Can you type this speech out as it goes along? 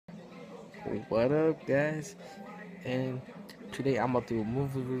What up, guys? And today I'm gonna do a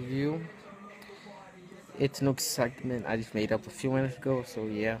movie review. It's no excitement, I just made up a few minutes ago, so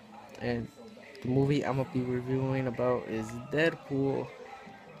yeah. And the movie I'm gonna be reviewing about is Deadpool.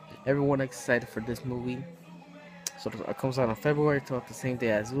 Everyone excited for this movie. So it comes out on February 12th, the same day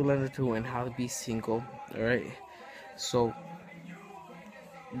as Zoolander 2 and How to Be Single. Alright, so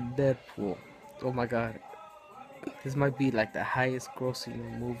Deadpool. Oh my god, this might be like the highest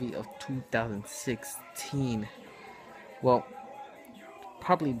grossing movie of 2016. Well,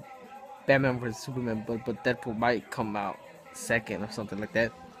 probably Batman vs Superman, but Deadpool might come out second or something like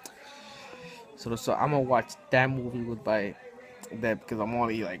that. So I'm gonna watch that movie with my dad because I'm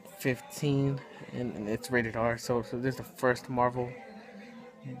only like 15 and it's rated R. So this is the first Marvel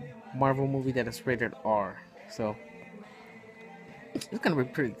movie that is rated R. So it's gonna be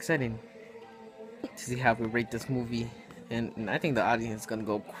pretty exciting to see how we rate this movie, and I think the audience is gonna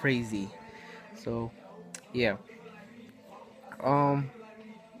go crazy. So yeah. Um,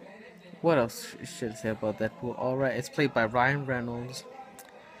 what else should I say about Deadpool? All right, it's played by Ryan Reynolds.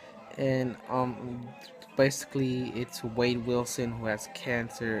 And basically it's Wade Wilson who has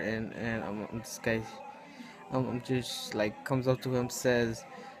cancer, and this guy just like comes up to him, says,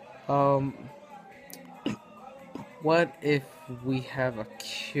 um what if we have a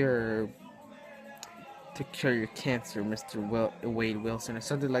cure to cure your cancer, Mr. Wade Wilson, or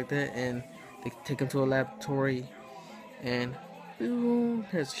something like that. And they take him to a laboratory, and boom,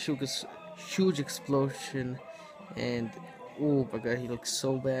 there's a huge explosion, and oh my god, he looks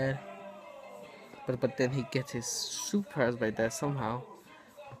so bad. But then he gets his superpowers by that somehow.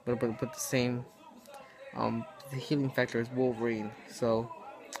 But the same the healing factor is Wolverine. So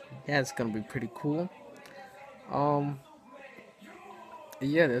yeah, it's gonna be pretty cool. Um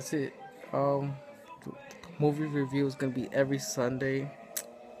yeah, that's it. Um movie review is gonna be every Sunday.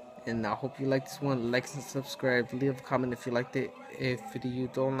 And I hope you like this one. Like and subscribe. Leave a comment if you liked it. If you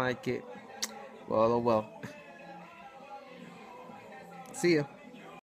don't like it, well, oh well. See ya.